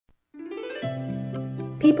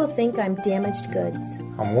People think I'm damaged goods.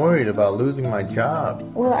 I'm worried about losing my job.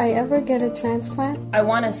 Will I ever get a transplant? I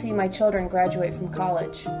want to see my children graduate from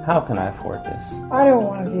college. How can I afford this? I don't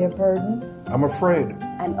want to be a burden. I'm afraid.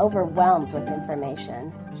 I'm overwhelmed with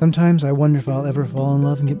information. Sometimes I wonder if I'll ever fall in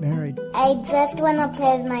love and get married. I just want to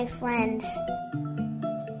play with my friends.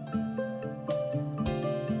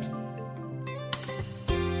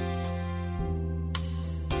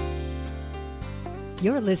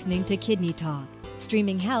 You're listening to Kidney Talk,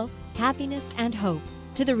 streaming health, happiness, and hope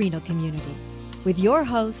to the renal community, with your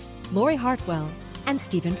hosts, Lori Hartwell and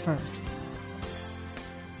Stephen Furst.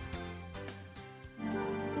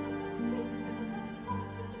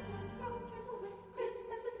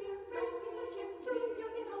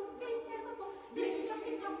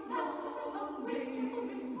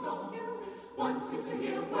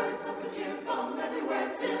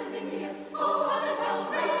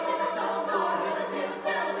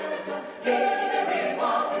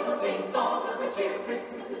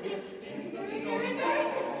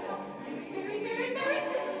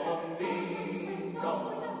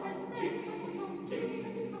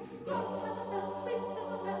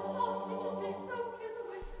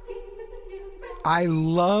 I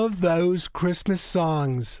love those Christmas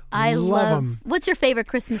songs. I love them. What's your favorite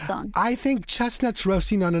Christmas song? I think Chestnuts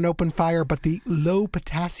Roasting on an Open Fire, but the low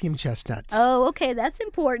potassium chestnuts. Oh, okay, that's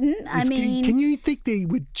important. Can you think they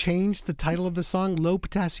would change the title of the song? Low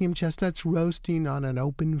potassium chestnuts roasting on an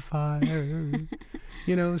open fire.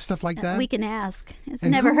 Stuff like that. We can ask. It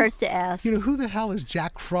never hurts to ask. Who the hell is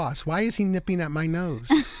Jack Frost? Why is he nipping at my nose?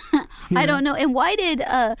 I don't know. And why did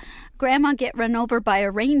Grandma get run over by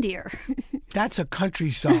a reindeer? That's a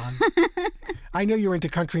country song. I know you're into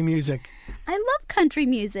country music. I love country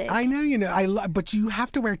music. I know, but you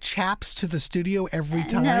have to wear chaps to the studio every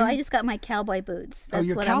time. No, I just got my cowboy boots. That's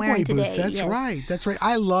your what cowboy I'm wearing boots. today. That's yes. right. That's right.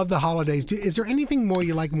 I love the holidays. Is there anything more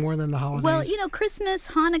you like more than the holidays? Well, Christmas,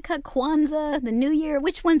 Hanukkah, Kwanzaa, the New Year.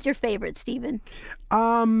 Which one's your favorite, Stephen?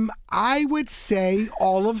 I would say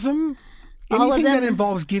all of them. Anything that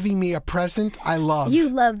involves giving me a present, I love. You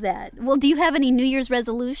love that. Well, do you have any New Year's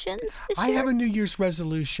resolutions this year? I have a New Year's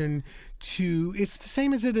resolution it's the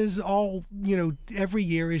same as it is all, every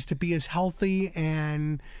year, is to be as healthy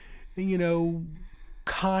and,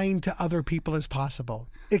 kind to other people as possible.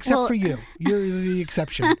 Except for you. You're the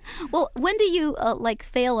exception. Well, when do you,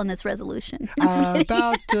 fail on this resolution?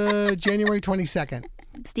 About January 22nd.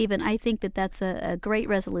 Stephen, I think that's a great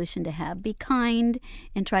resolution to have. Be kind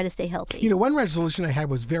and try to stay healthy. One resolution I had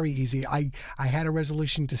was very easy. I had a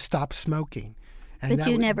resolution to stop smoking. But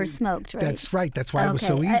you never smoked, right? That's right. That's why it was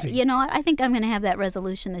so easy. You know what? I think I'm going to have that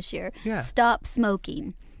resolution this year. Yeah. Stop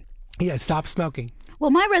smoking. Yeah, stop smoking.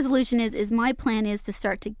 Well, my resolution is my plan is to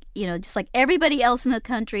start to, just like everybody else in the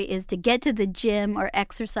country, is to get to the gym or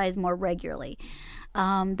exercise more regularly.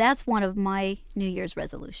 That's one of my New Year's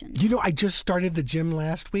resolutions. I just started the gym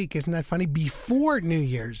last week. Isn't that funny? Before New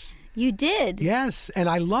Year's. You did? Yes, and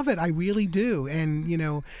I love it. I really do.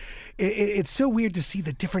 And, it's so weird to see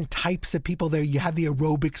the different types of people there. You have the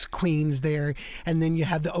aerobics queens there, and then you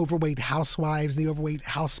have the overweight housewives, the overweight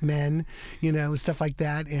housemen, stuff like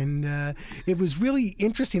that. And it was really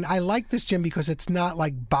interesting. I like this gym because it's not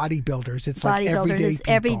like bodybuilders. It's like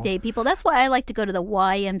everyday people. That's why I like to go to the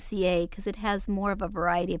YMCA, because it has more of a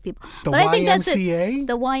variety of people. The YMCA? I think that's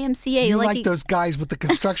the YMCA. You like those guys with the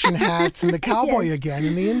construction hats and the cowboy again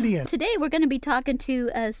and the Indian. Today we're going to be talking to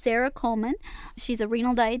Sarah Coleman. She's a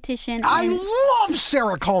renal dietitian. I love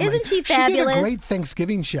Sarah Coleman. Isn't she fabulous? She did a great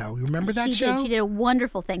Thanksgiving show. You remember that show? She did a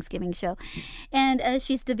wonderful Thanksgiving show. And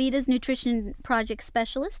she's DaVita's Nutrition Project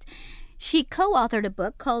Specialist. She co-authored a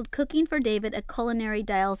book called Cooking for David, a Culinary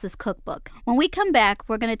Dialysis Cookbook. When we come back,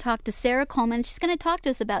 we're going to talk to Sarah Coleman. She's going to talk to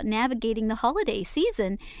us about navigating the holiday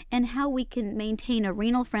season and how we can maintain a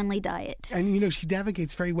renal-friendly diet. And, she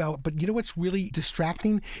navigates very well. But what's really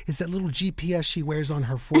distracting is that little GPS she wears on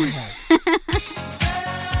her forehead.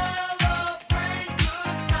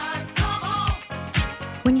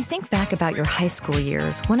 When you think back about your high school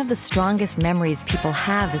years, one of the strongest memories people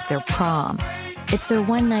have is their prom. It's their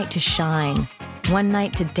one night to shine, one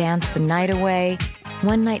night to dance the night away,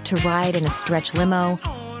 one night to ride in a stretch limo,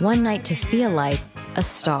 one night to feel like a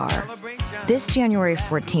star. This January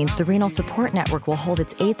 14th, the Renal Support Network will hold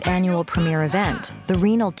its 8th annual premiere event, the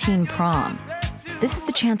Renal Teen Prom. This is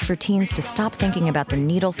the chance for teens to stop thinking about the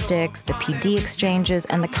needle sticks, the PD exchanges,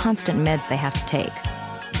 and the constant meds they have to take.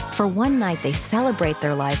 For one night, they celebrate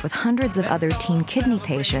their life with hundreds of other teen kidney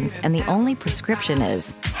patients, and the only prescription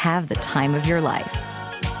is, have the time of your life.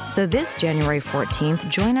 So this January 14th,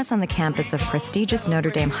 join us on the campus of prestigious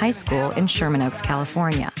Notre Dame High School in Sherman Oaks,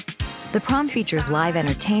 California. The prom features live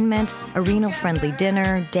entertainment, a renal-friendly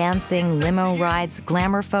dinner, dancing, limo rides,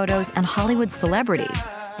 glamour photos, and Hollywood celebrities.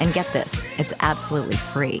 And get this, it's absolutely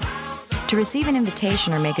free. To receive an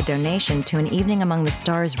invitation or make a donation to an Evening Among the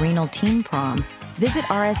Stars Renal Teen Prom, visit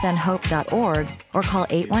rsnhope.org or call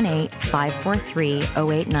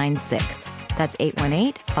 818-543-0896. That's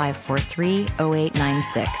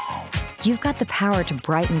 818-543-0896. You've got the power to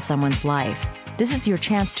brighten someone's life. This is your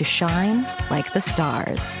chance to shine like the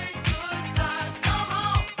stars.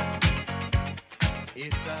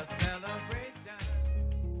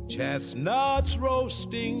 Chestnuts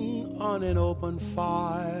roasting on an open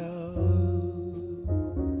fire,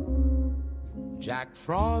 Jack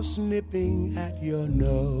Frost nipping at your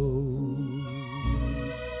nose,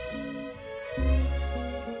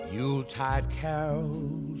 Yuletide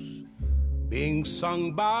carols being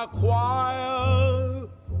sung by a choir,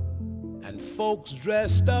 and folks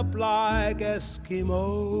dressed up like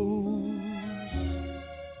Eskimos.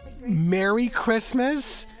 Merry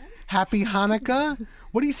Christmas, Happy Hanukkah.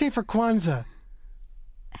 What do you say for Kwanzaa?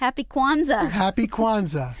 Happy Kwanzaa. Happy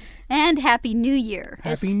Kwanzaa. And Happy New Year.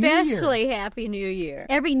 Especially Happy New Year.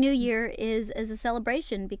 Every New Year is a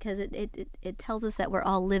celebration because it tells us that we're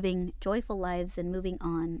all living joyful lives and moving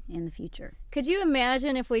on in the future. Could you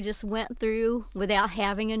imagine if we just went through without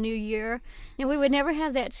having a new year? And we would never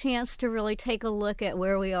have that chance to really take a look at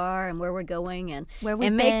where we are and where we're going and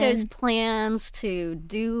make those plans to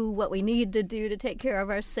do what we need to do to take care of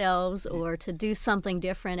ourselves or to do something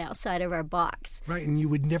different outside of our box. Right, and you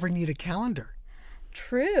would never need a calendar.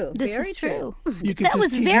 True. Very true. You could that just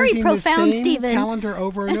was keep very using profound, the same Stephen. calendar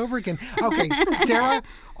over and over again. Okay, Sarah,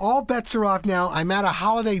 all bets are off now. I'm at a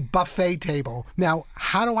holiday buffet table. Now,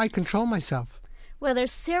 how do I control myself? Well,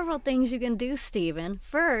 there's several things you can do, Stephen.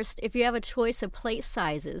 First, if you have a choice of plate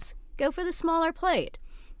sizes, go for the smaller plate.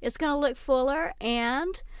 It's going to look fuller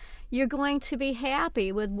and you're going to be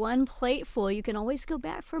happy with one plate full. You can always go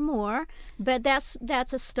back for more, but that's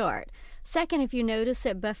a start. Second, if you notice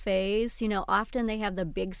at buffets, often they have the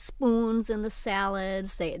big spoons in the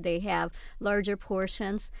salads. They have larger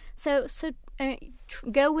portions. So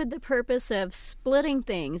go with the purpose of splitting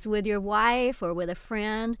things with your wife or with a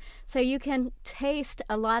friend so you can taste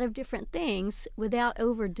a lot of different things without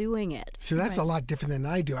overdoing it. So that's a lot different than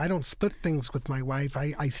I do. I don't split things with my wife.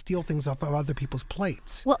 I steal things off of other people's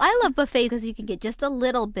plates. Well, I love buffets because you can get just a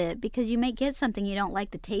little bit because you may get something you don't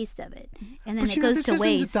like the taste of it. And then it goes to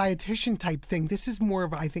waste. This isn't a dietitian type thing. This is more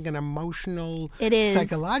of, I think, an emotional, It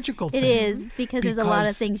psychological thing. It is because there's a lot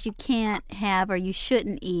of things you can't have or you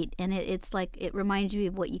shouldn't eat. And it's like it reminds you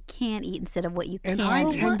of what you can eat instead of what you can't. And I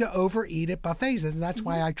tend to overeat at buffets, and that's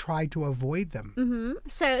why I try to avoid them. Mm-hmm.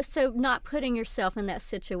 So not putting yourself in that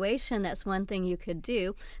situation, that's one thing you could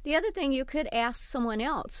do. The other thing, you could ask someone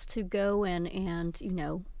else to go and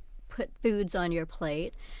put foods on your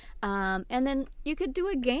plate. And then you could do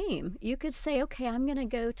a game. You could say, okay, I'm going to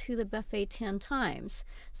go to the buffet 10 times.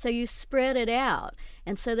 So you spread it out.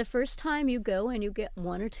 And so the first time you go and you get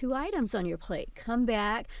 1 or 2 items on your plate, come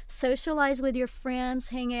back, socialize with your friends,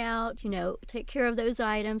 hang out, take care of those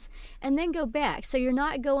items, and then go back. So you're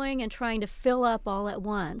not going and trying to fill up all at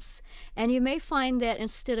once. And you may find that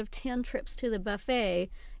instead of 10 trips to the buffet,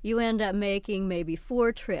 you end up making maybe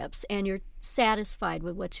 4 trips, and you're satisfied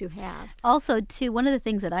with what you have. Also, too, one of the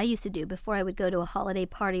things that I used to do before I would go to a holiday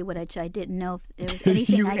party, which I didn't know if there was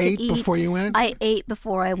anything I could eat. You ate before you went? I ate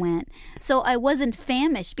before I went. So I wasn't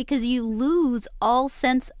famished because you lose all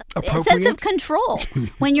sense of control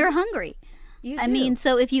when you're hungry. I mean,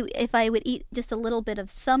 so if I would eat just a little bit of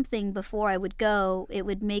something before I would go, it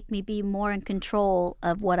would make me be more in control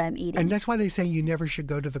of what I'm eating. And that's why they say you never should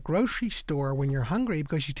go to the grocery store when you're hungry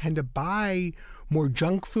because you tend to buy more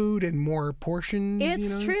junk food and more portion.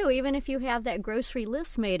 It's true. Even if you have that grocery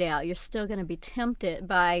list made out, you're still going to be tempted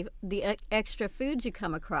by the extra foods you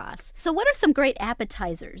come across. So what are some great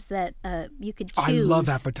appetizers that you could choose? I love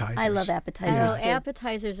appetizers. I love appetizers, too.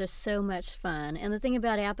 Appetizers are so much fun. And the thing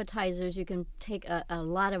about appetizers, you can take a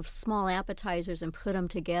lot of small appetizers and put them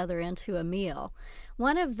together into a meal.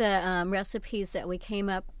 One of the recipes that we came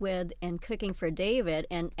up with in Cooking for David,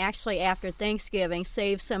 and actually after Thanksgiving,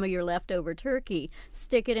 save some of your leftover turkey,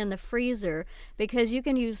 stick it in the freezer, because you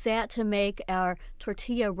can use that to make our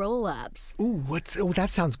tortilla roll-ups. Ooh, that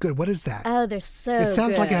sounds good. What is that? Oh, they're so good. It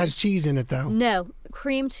sounds like it has cheese in it, though. No,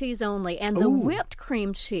 cream cheese only. And the whipped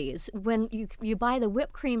cream cheese, when you buy the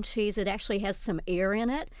whipped cream cheese, it actually has some air in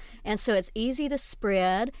it, and so it's easy to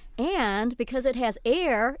spread, And because it has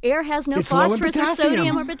air has no It's low in phosphorus or potassium.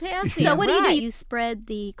 sodium or potassium. So what do you do? Right. You spread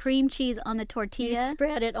the cream cheese on the tortilla? You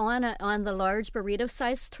spread it on the large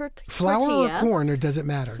burrito-sized tortilla. Flour or corn, or does it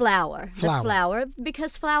matter? Flour. Flour. The flour,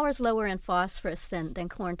 because flour is lower in phosphorus than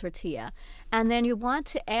corn tortilla. And then you want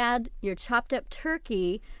to add your chopped up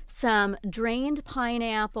turkey, some drained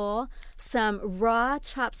pineapple, some raw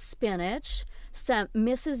chopped spinach, some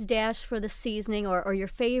Mrs. Dash for the seasoning or your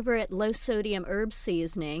favorite low-sodium herb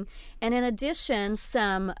seasoning, and in addition,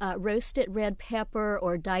 some roasted red pepper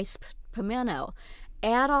or diced pimento.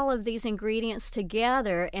 Add all of these ingredients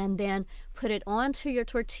together and then put it onto your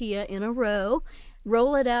tortilla in a row,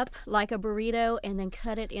 roll it up like a burrito, and then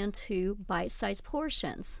cut it into bite-sized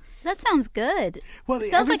portions. That sounds good. Well,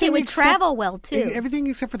 sounds like it would travel well, too. Everything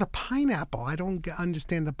except for the pineapple. I don't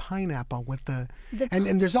understand the pineapple with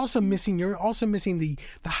and there's also missing. You're also missing the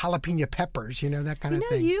jalapeno peppers. That kind of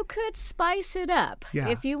thing. You could spice it up. Yeah.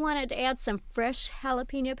 If you wanted to add some fresh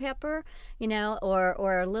jalapeno pepper,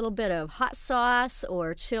 or a little bit of hot sauce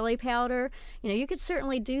or chili powder, you could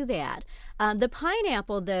certainly do that. The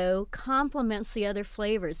pineapple, though, complements the other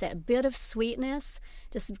flavors. That bit of sweetness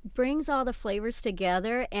just brings all the flavors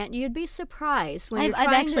together, and you'd be surprised when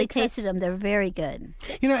I've actually tasted them. They're very good.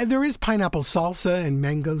 There is pineapple salsa and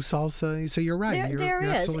mango salsa, so you're right. There is,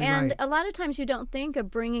 absolutely and right. a lot of times you don't think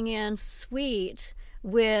of bringing in sweet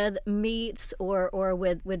with meats or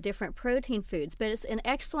with different protein foods, but it's an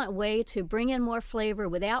excellent way to bring in more flavor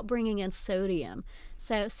without bringing in sodium.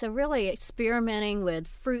 So really experimenting with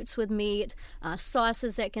fruits with meat,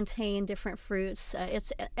 sauces that contain different fruits,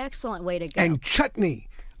 it's an excellent way to go. And chutney.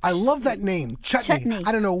 I love that name, chutney.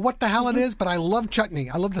 I don't know what the hell it is, but I love chutney.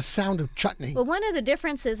 I love the sound of chutney. Well, one of the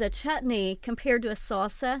differences of chutney compared to a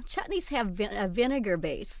salsa, chutneys have a vinegar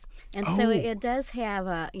base, and so it does have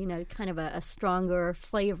kind of a stronger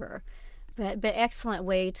flavor. But excellent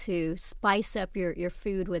way to spice up your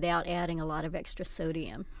food without adding a lot of extra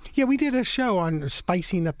sodium. Yeah, we did a show on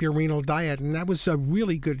spicing up your renal diet, and that was a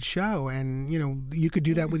really good show. And, you could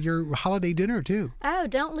do that with your holiday dinner, too. Oh,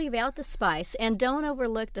 don't leave out the spice, and don't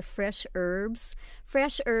overlook the fresh herbs.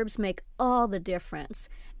 Fresh herbs make all the difference.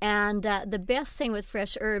 And the best thing with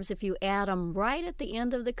fresh herbs, if you add them right at the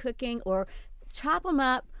end of the cooking or chop them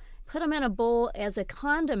up, put them in a bowl as a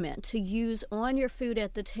condiment to use on your food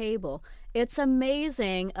at the table. It's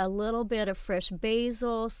amazing. A little bit of fresh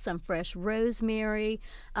basil, some fresh rosemary.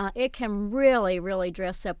 It can really, really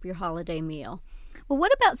dress up your holiday meal. Well,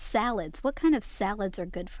 what about salads? What kind of salads are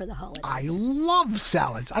good for the holidays? I love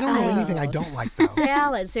salads. I don't know anything I don't like, though.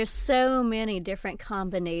 Salads, there's so many different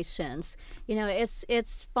combinations.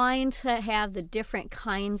 It's fine to have the different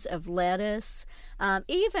kinds of lettuce,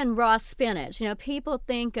 even raw spinach. People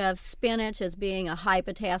think of spinach as being a high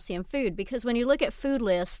potassium food because when you look at food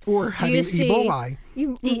lists, or having Ebola.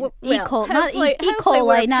 Not E.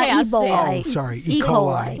 coli, not Ebola. Oh, sorry, E.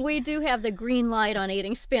 coli. We do have the green light on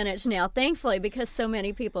eating spinach now, thankfully, because so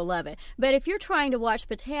many people love it. But if you're trying to watch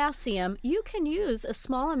potassium, you can use a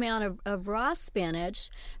small amount of raw spinach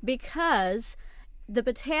because the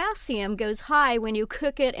potassium goes high when you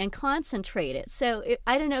cook it and concentrate it. So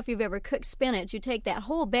I don't know if you've ever cooked spinach. You take that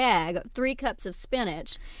whole bag, 3 cups of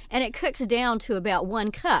spinach, and it cooks down to about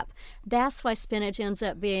 1 cup. That's why spinach ends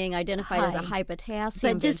up being identified as a high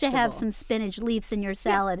potassium But just vegetable. to have some spinach leaves in your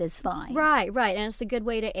salad is fine. Right. And it's a good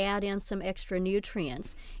way to add in some extra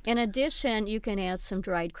nutrients. In addition, you can add some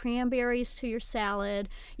dried cranberries to your salad.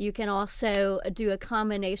 You can also do a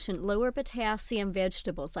combination lower potassium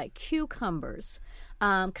vegetables like cucumbers,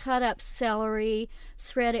 cut up celery,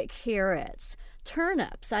 shredded carrots,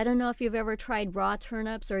 turnips. I don't know if you've ever tried raw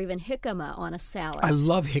turnips or even jicama on a salad. I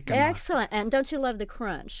love jicama. Excellent. And don't you love the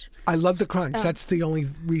crunch? I love the crunch. That's the only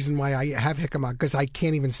reason why I have jicama, because I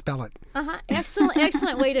can't even spell it.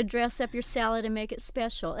 Excellent way to dress up your salad and make it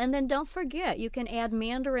special. And then don't forget, you can add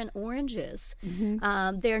mandarin oranges.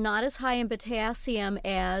 Mm-hmm. They're not as high in potassium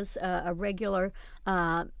as a regular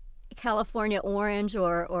California orange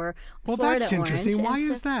or Florida orange. Well, that's interesting. Why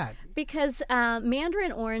is that? Because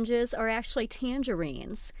mandarin oranges are actually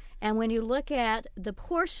tangerines. And when you look at the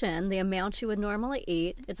portion, the amount you would normally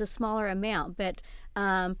eat, it's a smaller amount. But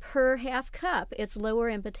per half cup, it's lower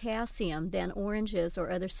in potassium than oranges or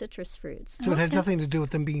other citrus fruits. So it has nothing to do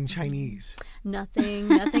with them being Chinese? Nothing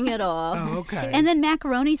at all. Oh, okay. And then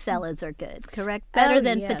macaroni salads are good, correct? Better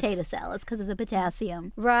than potato salads because of the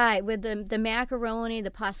potassium. Right. With the macaroni,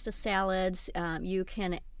 the pasta salads, you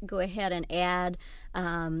can go ahead and add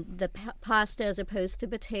the pasta as opposed to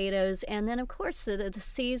potatoes. And then, of course, the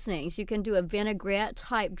seasonings. You can do a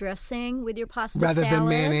vinaigrette-type dressing with your pasta rather salad. than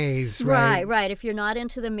mayonnaise, right? Right. If you're not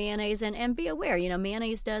into the mayonnaise, and be aware,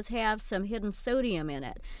 mayonnaise does have some hidden sodium in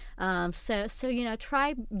it. So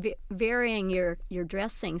try varying your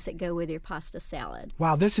dressings that go with your pasta salad.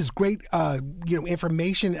 Wow, this is great,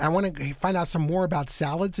 information. I want to find out some more about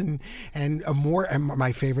salads and more. And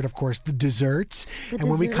my favorite, of course, the desserts.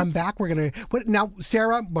 When we come back, we're gonna. Now,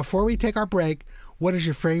 Sarah, before we take our break, what is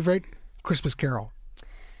your favorite Christmas carol?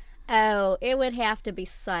 Oh, it would have to be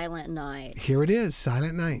Silent Night. Here it is,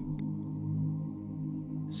 Silent Night.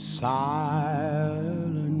 Silent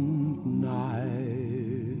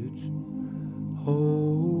night,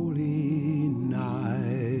 holy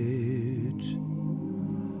night,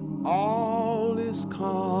 all is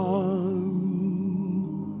calm,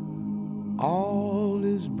 all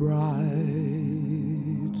is bright,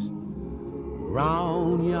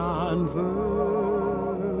 round yon virgin,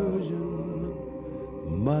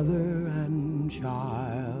 mother and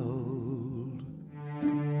child.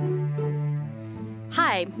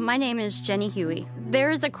 Hi, my name is Jenny Huey.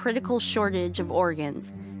 There is a critical shortage of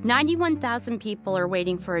organs. 91,000 people are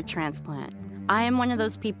waiting for a transplant. I am one of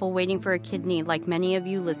those people waiting for a kidney, like many of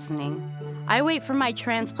you listening. I wait for my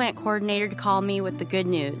transplant coordinator to call me with the good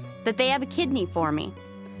news that they have a kidney for me.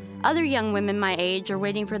 Other young women my age are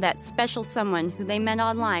waiting for that special someone who they met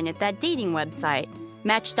online at that dating website,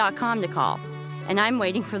 Match.com, to call. And I'm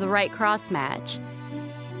waiting for the right cross match.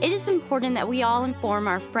 It is important that we all inform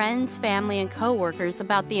our friends, family, and coworkers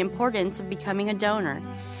about the importance of becoming a donor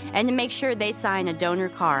and to make sure they sign a donor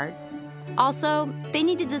card. Also, they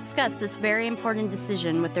need to discuss this very important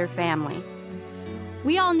decision with their family.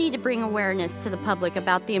 We all need to bring awareness to the public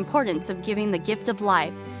about the importance of giving the gift of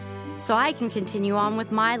life so I can continue on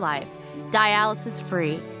with my life, dialysis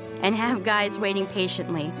free, and have guys waiting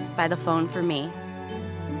patiently by the phone for me.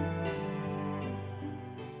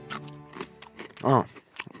 Oh,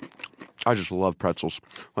 I just love pretzels.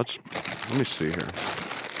 Let me see here.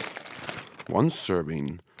 One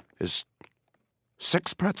serving is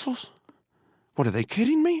 6 pretzels? What, are they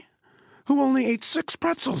kidding me? Who only ate 6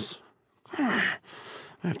 pretzels? I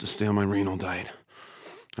have to stay on my renal diet.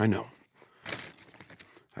 I know.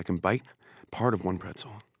 I can bite part of one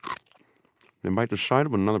pretzel, then bite the side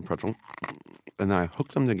of another pretzel, and then I hook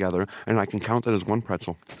them together, and I can count that as one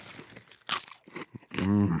pretzel.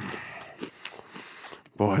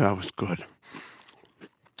 Boy, that was good.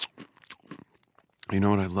 You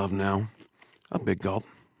know what I love now? A big gulp.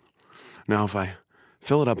 Now, if I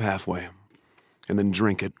fill it up halfway and then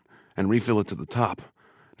drink it and refill it to the top,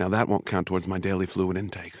 now that won't count towards my daily fluid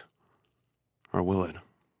intake. Or will it?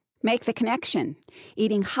 Make the connection.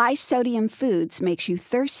 Eating high-sodium foods makes you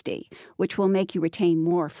thirsty, which will make you retain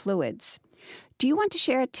more fluids. Do you want to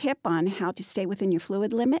share a tip on how to stay within your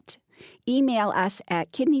fluid limit? Email us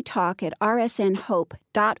at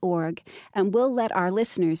kidneytalk@rsnhope.org, and we'll let our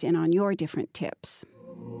listeners in on your different tips.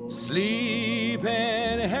 Sleep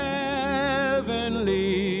in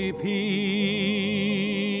heavenly peace.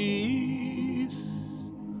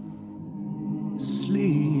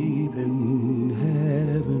 Sleep in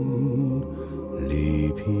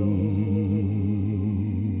heavenly peace.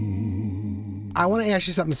 I want to ask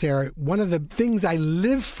you something, Sarah. One of the things I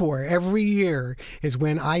live for every year is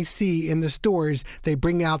when I see in the stores they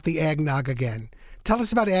bring out the eggnog again. Tell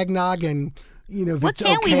us about eggnog and, if what it's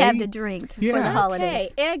can okay. we have to drink for the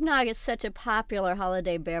holidays? Okay, eggnog is such a popular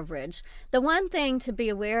holiday beverage. The one thing to be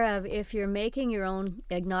aware of if you're making your own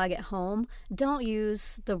eggnog at home, don't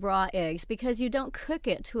use the raw eggs because you don't cook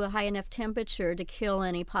it to a high enough temperature to kill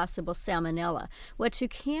any possible salmonella. What you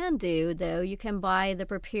can do, though, you can buy the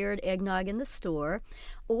prepared eggnog in the store,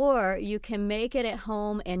 or you can make it at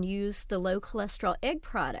home and use the low cholesterol egg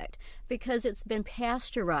product because it's been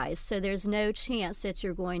pasteurized, so there's no chance that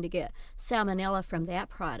you're going to get salmonella from that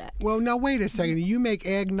product. Well, now wait a second. You make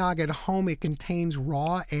eggnog at home, it contains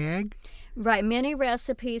raw egg? Right. Many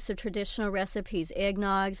recipes are traditional recipes,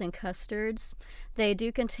 eggnogs and custards. They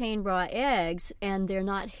do contain raw eggs, and they're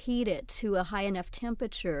not heated to a high enough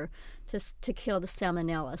temperature to kill the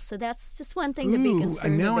salmonella. So that's just one thing to be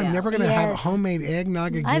concerned about. Now I'm never going to have homemade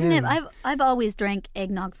eggnog again. I've always drank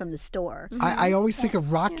eggnog from the store. I always think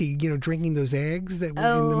of Rocky, drinking those eggs that were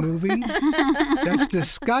in the movie. That's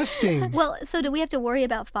disgusting. Well, so do we have to worry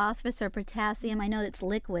about phosphorus or potassium? I know it's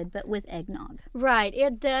liquid, but with eggnog. Right.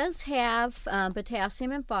 It does have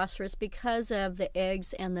potassium and phosphorus because of the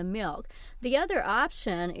eggs and the milk. The other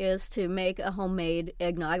option is to make a homemade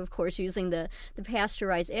eggnog, of course, using the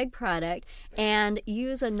pasteurized egg product, and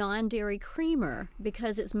use a non-dairy creamer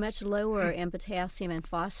because it's much lower in potassium and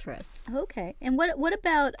phosphorus. Okay. And what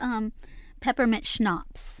about peppermint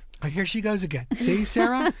schnapps. Oh, here she goes again. See,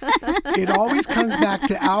 Sarah? It always comes back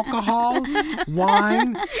to alcohol,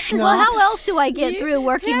 wine, schnapps. Well, how else do I get through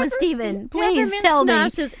working with Stephen? Please tell me.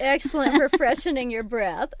 Peppermint schnapps is excellent for freshening your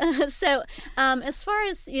breath. So, as far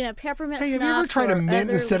as, peppermint schnapps. Hey, have you ever tried a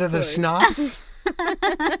mint instead of the schnapps? How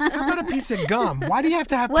about a piece of gum? Why do you have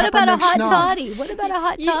to have What peppermint about a hot schnapps? toddy? What about a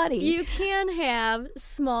hot toddy? You can have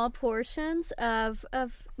small portions of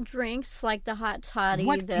drinks like the hot toddy.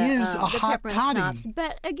 What the is a hot peppermint toddy? schnapps.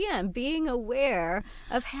 But again, being aware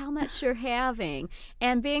of how much you're having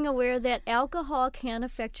and being aware that alcohol can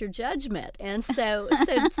affect your judgment. And so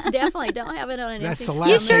definitely don't have it on an That's empty the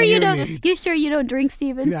last stomach. thing You sure you don't drink,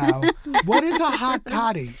 Stephen? No. What is a hot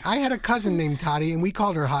toddy? I had a cousin named Toddy, and we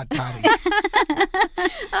called her Hot Toddy.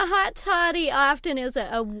 A hot toddy often is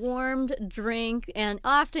a warmed drink, and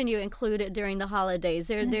often you include it during the holidays.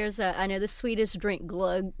 There's I know the Swedish drink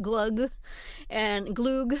glug,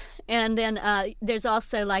 and then there's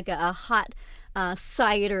also like a hot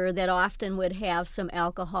cider that often would have some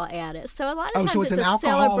alcohol added. So a lot of times it's a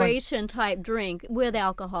celebration type drink with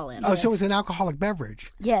alcohol in it. Oh, so it's an alcoholic beverage.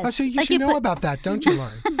 Yes. Oh, so you should know about that, don't you,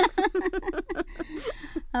 Lauren?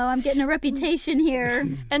 Oh, I'm getting a reputation here.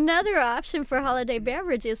 Another option for holiday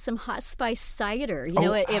beverage is some hot spice cider.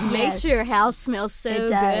 It makes Yes. your house smell so It good,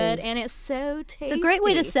 does. and it's so tasty. It's a great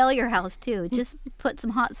way to sell your house too. Just put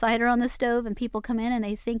some hot cider on the stove, and people come in and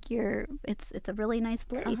they think it's a really nice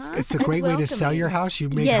place. It's a great way to sell your house. You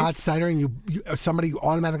make hot cider, and you somebody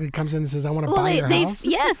automatically comes in and says, "I want to buy your house."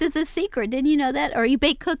 Yes, it's a secret. Didn't you know that? Or you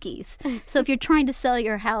bake cookies. So if you're trying to sell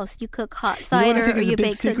your house, you cook hot cider You know what I think or is you a big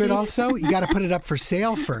bake secret cookies. also? You got to put it up for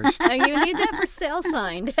sale first. Oh, you need that for sale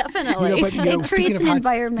sign, definitely. But It speaking creates of an hot,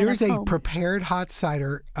 environment there's of a home. prepared hot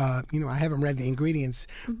cider. I haven't read the ingredients,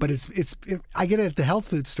 but I get it at the health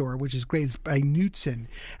food store, which is great. It's by Knutson,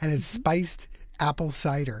 and it's spiced apple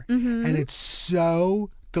cider, and it's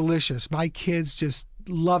so delicious. My kids just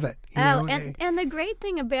love it. And the great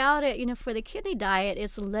thing about it, for the kidney diet,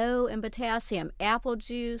 is low in potassium. Apple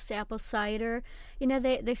juice, apple cider,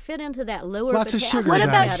 they fit into that lower Lots of potassium sugar. What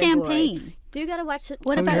about category. champagne? Do you got to watch it?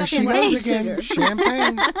 What Oh, about there she champagne? goes again.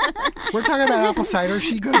 Champagne. We're talking about apple cider.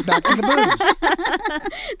 She goes back to the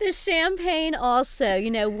booze. The champagne also,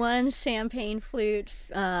 one champagne flute,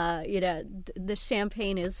 the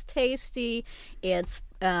champagne is tasty. It's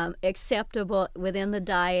acceptable within the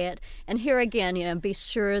diet. And here again, be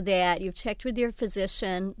sure that you've checked with your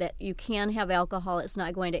physician that you can have alcohol. It's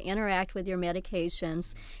not going to interact with your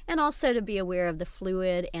medications. And also to be aware of the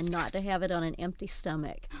fluid and not to have it on an empty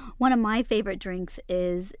stomach. One of my favorite drinks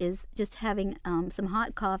is just having some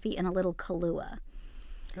hot coffee and a little Kahlua.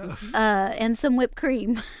 And some whipped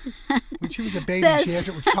cream. When she was a baby, she has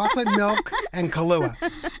it with chocolate milk and Kahlua.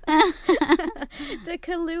 The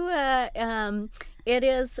Kahlua, it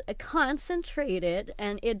is concentrated,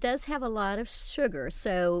 and it does have a lot of sugar.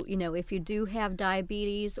 So, if you do have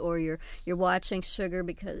diabetes or you're watching sugar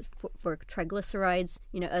because for triglycerides,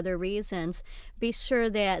 other reasons, be sure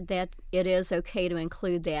that it is okay to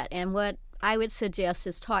include that. And what I would suggest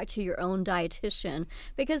is talk to your own dietitian,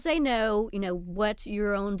 because they know, what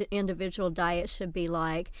your own individual diet should be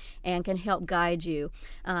like and can help guide you.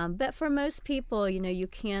 But for most people, you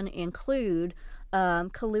can include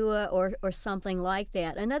Kahlua or something like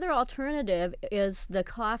that. Another alternative is the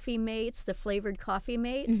coffee mates, the flavored coffee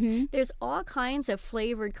mates. Mm-hmm. There's all kinds of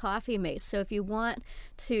flavored coffee mates. So if you want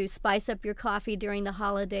to spice up your coffee during the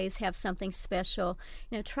holidays, have something special,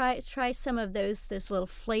 try some of this little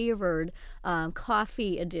flavored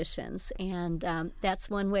coffee additions, and that's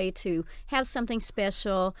one way to have something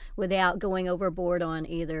special without going overboard on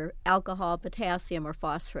either alcohol, potassium, or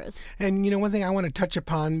phosphorus. And one thing I want to touch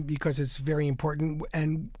upon, because it's very important,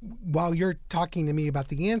 and while you're talking to me about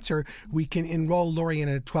the answer, we can enroll Lori in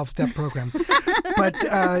a 12-step program. But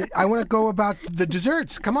I want to go about the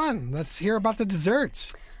desserts. Come on, let's hear about the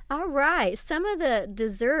desserts. All right. Some of the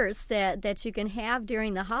desserts that you can have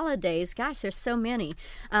during the holidays, gosh, there's so many.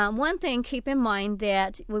 One thing, keep in mind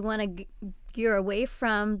that we want to gear away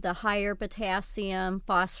from the higher potassium,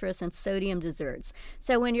 phosphorus, and sodium desserts.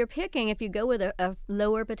 So when you're picking, if you go with a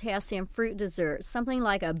lower potassium fruit dessert, something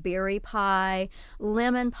like a berry pie,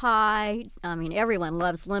 lemon pie, everyone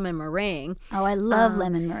loves lemon meringue. Oh, I love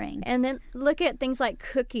lemon meringue. And then look at things like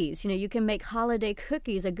cookies. You can make holiday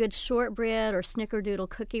cookies, a good shortbread or snickerdoodle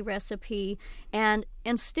cookie recipe. And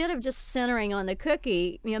instead of just centering on the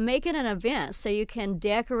cookie, make it an event so you can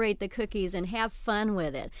decorate the cookies and have fun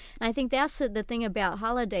with it. And I think that's the thing about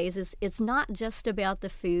holidays is it's not just about the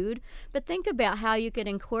food, but think about how you could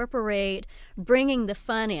incorporate bringing the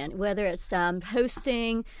fun in, whether it's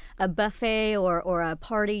hosting a buffet or a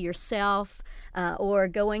party yourself. or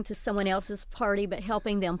going to someone else's party but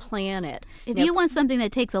helping them plan it. If you want something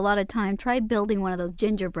that takes a lot of time, try building one of those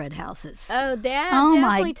gingerbread houses. Oh, that definitely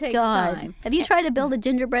my takes God. time. Have you tried to build a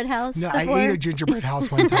gingerbread house No, before? I ate a gingerbread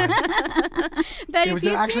house one time. But It was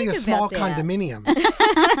actually a small condominium.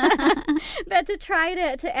 But to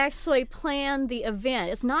try to actually plan the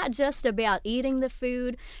event, it's not just about eating the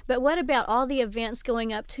food, but what about all the events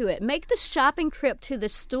going up to it? Make the shopping trip to the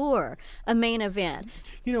store a main event.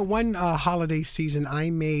 You know, one holiday season, I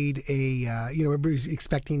made a, everybody's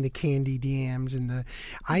expecting the candied yams and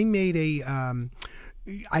I made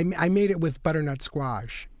I made it with butternut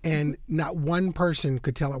squash, and not one person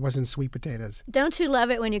could tell it wasn't sweet potatoes. Don't you love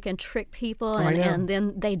it when you can trick people and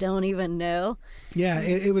then they don't even know? Yeah,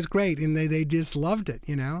 it was great, and they just loved it,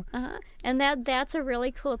 you know? And that's a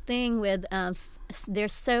really cool thing with,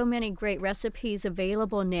 there's so many great recipes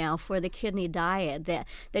available now for the kidney diet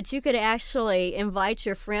that you could actually invite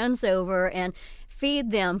your friends over and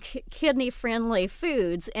feed them kidney-friendly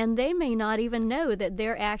foods, and they may not even know that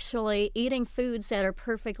they're actually eating foods that are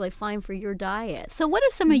perfectly fine for your diet. So what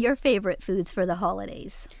are some of your favorite foods for the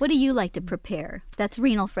holidays? What do you like to prepare that's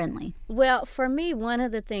renal-friendly? Well, for me, one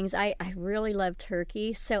of the things, I really love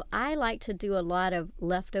turkey, so I like to do a lot of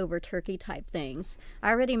leftover turkey-type things.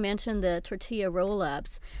 I already mentioned the tortilla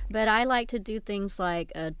roll-ups, but I like to do things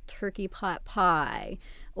like a turkey pot pie,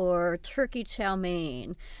 or turkey chow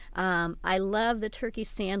mein. I love the turkey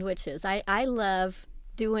sandwiches. I love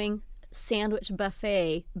doing sandwich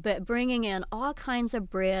buffet, but bringing in all kinds of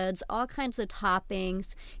breads, all kinds of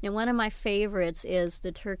toppings. And one of my favorites is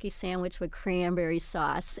the turkey sandwich with cranberry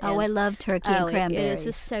sauce. I love turkey and cranberries. It is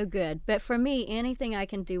just so good. But for me, anything I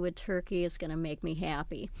can do with turkey is going to make me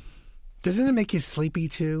happy. Doesn't it make you sleepy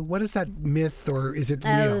too? What is that myth, or is it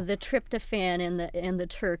real? Oh, the tryptophan in the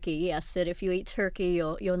turkey. Yes, that if you eat turkey,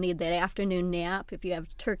 you'll need that afternoon nap. If you have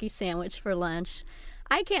a turkey sandwich for lunch,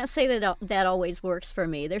 I can't say that always works for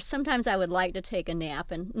me. There's sometimes I would like to take a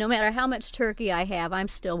nap, and no matter how much turkey I have, I'm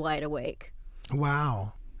still wide awake.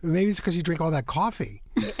 Wow. Maybe it's because you drink all that coffee.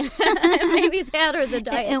 Maybe that or the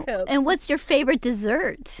Diet Coke. And what's your favorite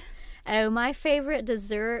dessert? Oh, my favorite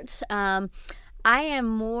dessert. I am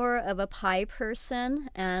more of a pie person,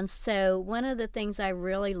 and so one of the things I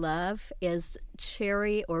really love is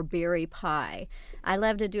cherry or berry pie. I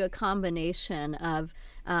love to do a combination of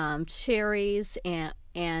cherries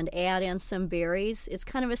and add in some berries. It's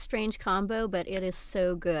kind of a strange combo, but it is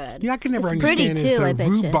so good. Yeah, I can never understand is the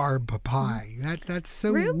rhubarb pie. That's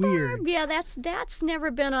so weird. Yeah, that's never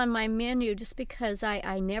been on my menu just because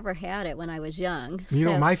I never had it when I was young. You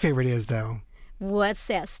know what my favorite is, though? What's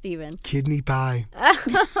that, Stephen? Kidney pie.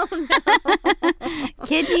 Oh, no.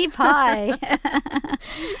 Kidney pie.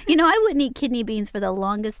 I wouldn't eat kidney beans for the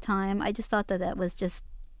longest time. I just thought that was just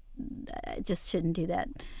shouldn't do that.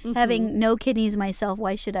 Mm-hmm. Having no kidneys myself,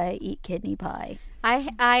 why should I eat kidney pie?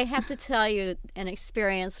 I have to tell you an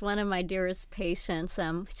experience. One of my dearest patients,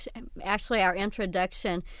 actually our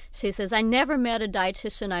introduction, she says, I never met a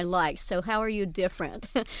dietitian I liked, so how are you different?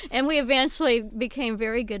 And we eventually became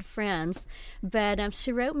very good friends. But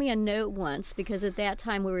she wrote me a note once because at that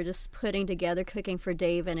time we were just putting together Cooking for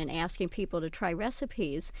David and asking people to try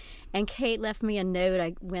recipes. And Kate left me a note.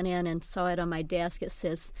 I went in and saw it on my desk. It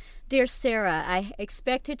says, Dear Sarah, I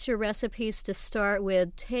expected your recipes to start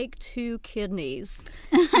with take 2 kidneys.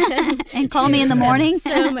 And call me in the morning.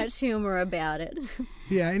 So much humor about it.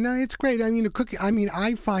 Yeah, no, it's great.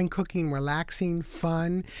 I find cooking relaxing,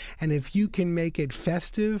 fun, and if you can make it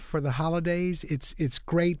festive for the holidays, it's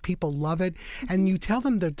great. People love it, and you tell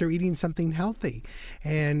them that they're eating something healthy,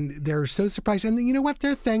 and they're so surprised. And you know what?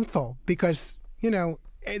 They're thankful because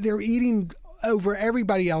they're eating over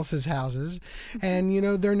everybody else's houses,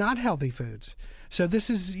 and they're not healthy foods. So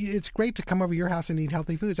it's great to come over your house and eat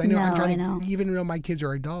healthy foods. I know. Even though my kids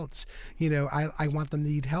are adults, I want them to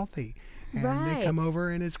eat healthy. And they come over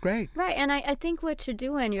and it's great. Right, and I think what you're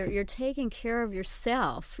doing, you're taking care of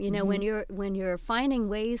yourself. Mm-hmm. When you're finding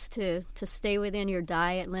ways to stay within your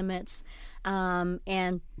diet limits,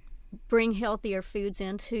 and bring healthier foods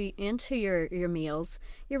into your meals,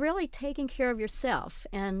 you're really taking care of yourself,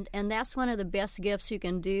 and that's one of the best gifts you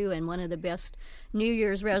can do, and one of the best New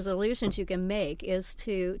Year's resolutions you can make is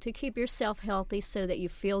to keep yourself healthy so that you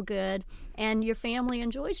feel good and your family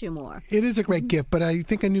enjoys you more. It is a great gift, but I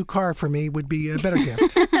think a new car for me would be a better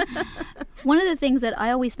gift. One of the things that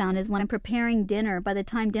I always found is when I'm preparing dinner, by the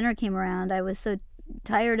time dinner came around, I was so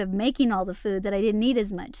tired of making all the food that I didn't eat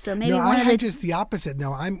as much. So maybe no, one I of the had just the opposite.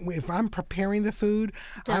 No, if I'm preparing the food,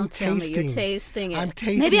 I'm tasting. You're tasting it. I'm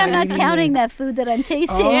tasting. Maybe I'm not counting that food that I'm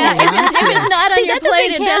tasting. Oh, yeah, if it's not on your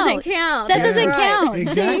plate, it count. doesn't count. That That's doesn't right. count.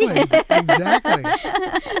 Exactly.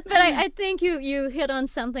 But I think you hit on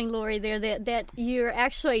something, Lori, there that you're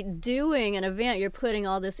actually doing an event. You're putting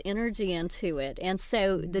all this energy into it, and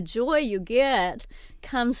so the joy you get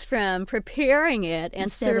comes from preparing it and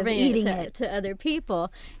Instead of serving eating it to other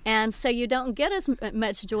people. And so you don't get as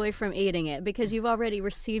much joy from eating it because you've already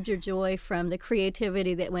received your joy from the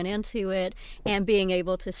creativity that went into it and being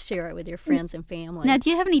able to share it with your friends and family. Now, do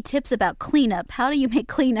you have any tips about cleanup? How do you make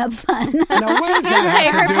cleanup fun? Now, what does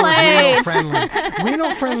that have to do with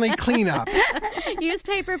renal-friendly cleanup? Use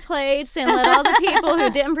paper plates and let all the people who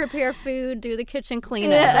didn't prepare food do the kitchen cleanup.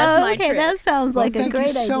 That's my trick. That sounds like a great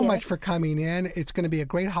idea. Thank you so much for coming in. It's going to be a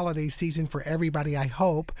great holiday season for everybody, I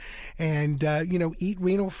hope. And, eat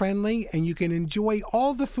renal friendly, and you can enjoy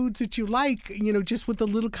all the foods that you like, just with a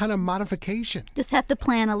little kind of modification. Just have to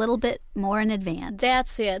plan a little bit more in advance.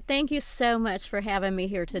 That's it. Thank you so much for having me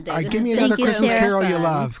here today. Give me another Christmas carol you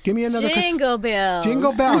love. Give me another Jingle Bells.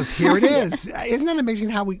 Jingle Bells. Here it is. Isn't that amazing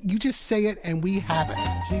how you just say it and we have it?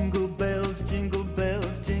 Jingle bells,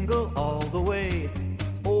 jingle all the way.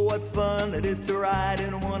 Oh, what fun it is to ride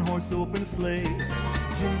in a one-horse open sleigh.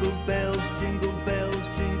 Jingle bells, jingle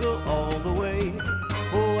all the way.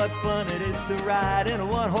 Oh, what fun it is to ride in a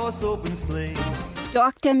one-horse open sleigh.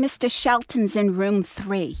 Doctor, Mr. Shelton's in room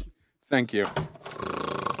 3. Thank you.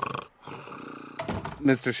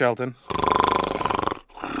 Mr. Shelton?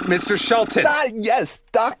 Mr. Shelton! Yes,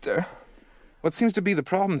 doctor. What seems to be the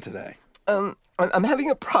problem today? I'm having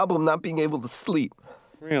a problem not being able to sleep.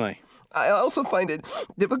 Really? I also find it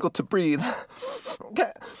difficult to breathe.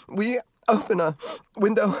 Can we open a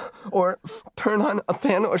window or turn on a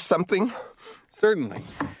fan or something? Certainly.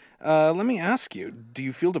 Let me ask you, do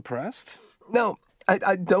you feel depressed? No,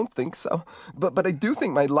 I don't think so. But I do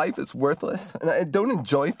think my life is worthless, and I don't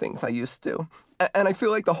enjoy things I used to. And I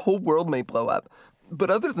feel like the whole world may blow up. But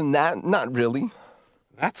other than that, not really.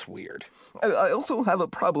 That's weird. I also have a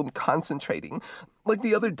problem concentrating. Like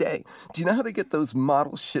the other day, do you know how they get those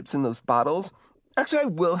model ships in those bottles? Actually, I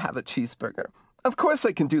will have a cheeseburger. Of course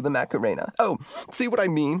I can do the Macarena. Oh, see what I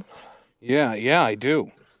mean? Yeah, I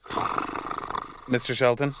do. Mr.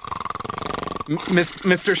 Shelton?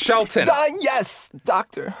 Mr. Shelton! Yes,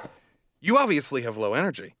 doctor. You obviously have low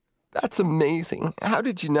energy. That's amazing. How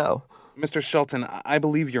did you know? Mr. Shelton, I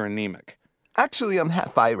believe you're anemic. Actually, I'm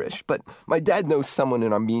half Irish, but my dad knows someone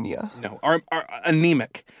in Armenia. No,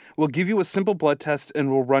 anemic. We'll give you a simple blood test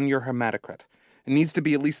and we'll run your hematocrit. It needs to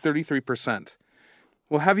be at least 33%.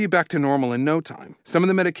 We'll have you back to normal in no time. Some of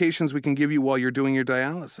the medications we can give you while you're doing your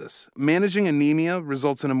dialysis. Managing anemia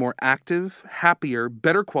results in a more active, happier,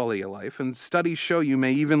 better quality of life, and studies show you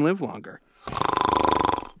may even live longer.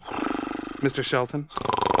 Mr. Shelton?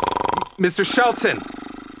 Mr. Shelton!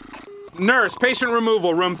 Nurse, patient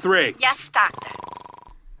removal, room 3. Yes, doctor.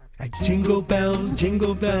 Jingle bells,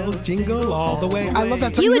 jingle all the way. I love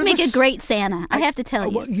that. You would make a great Santa, I have to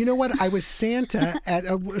tell you. Well, you know what? I was Santa at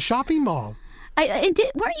a shopping mall. Weren't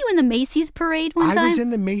you in the Macy's parade one time? I was in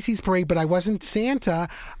the Macy's parade, but I wasn't Santa.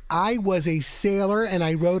 I was a sailor, and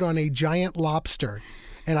I rode on a giant lobster.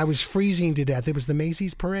 And I was freezing to death. It was the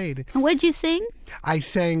Macy's parade. And what did you sing? I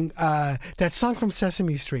sang that song from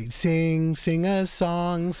Sesame Street. Sing a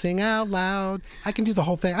song, sing out loud. I can do the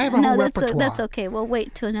whole thing. I have a whole repertoire. That's okay. We'll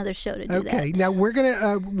wait till another show to do that. Okay. Now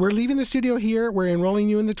we're leaving the studio here. We're enrolling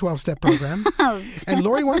you in the 12-step program. And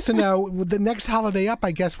Lori wants to know the next holiday up,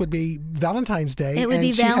 I guess, would be Valentine's Day. It would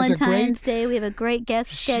be Valentine's Day. We have a great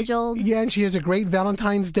guest scheduled. Yeah, and she has a great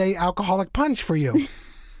Valentine's Day alcoholic punch for you.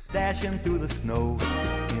 Dashing through the snow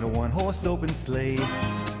in a one-horse open sleigh.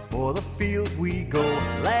 O'er the fields we go,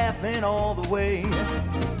 laughing all the way.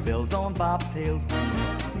 Bells on bobtails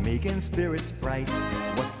ring, making spirits bright.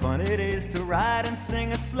 What fun it is to ride and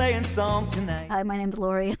sing a sleighing song tonight. Hi, my name's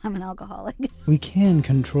Lori. I'm an alcoholic. We can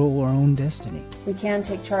control our own destiny. We can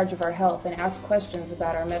take charge of our health and ask questions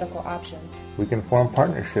about our medical options. We can form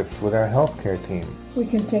partnerships with our healthcare team. We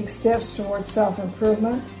can take steps toward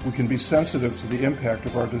self-improvement. We can be sensitive to the impact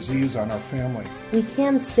of our disease on our family. We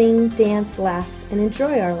can sing, dance, laugh, and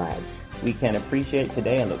enjoy our lives. We can appreciate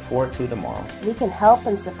today and look forward to tomorrow. We can help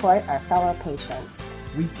and support our fellow patients.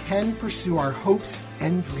 We can pursue our hopes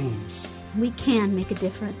and dreams. We can make a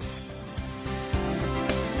difference.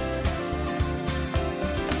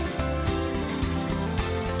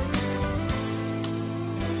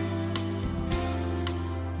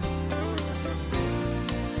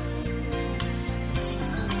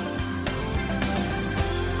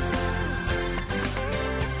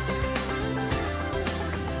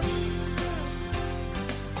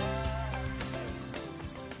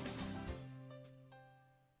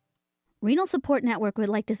 Renal Support Network would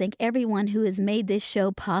like to thank everyone who has made this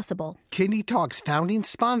show possible. Kidney Talk's founding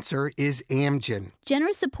sponsor is Amgen.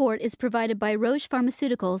 Generous support is provided by Roche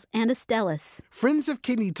Pharmaceuticals and Astellas. Friends of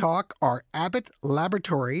Kidney Talk are Abbott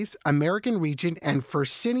Laboratories, American Region, and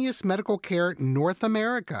Fresenius Medical Care North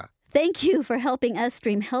America. Thank you for helping us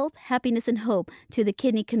stream health, happiness, and hope to the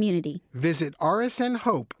kidney community. Visit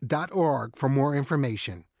rsnhope.org for more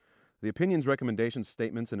information. The opinions, recommendations,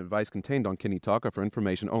 statements, and advice contained on Kidney Talk are for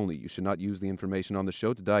information only. You should not use the information on the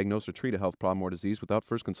show to diagnose or treat a health problem or disease without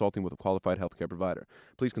first consulting with a qualified healthcare provider.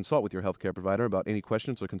 Please consult with your healthcare provider about any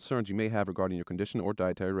questions or concerns you may have regarding your condition or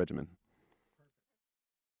dietary regimen.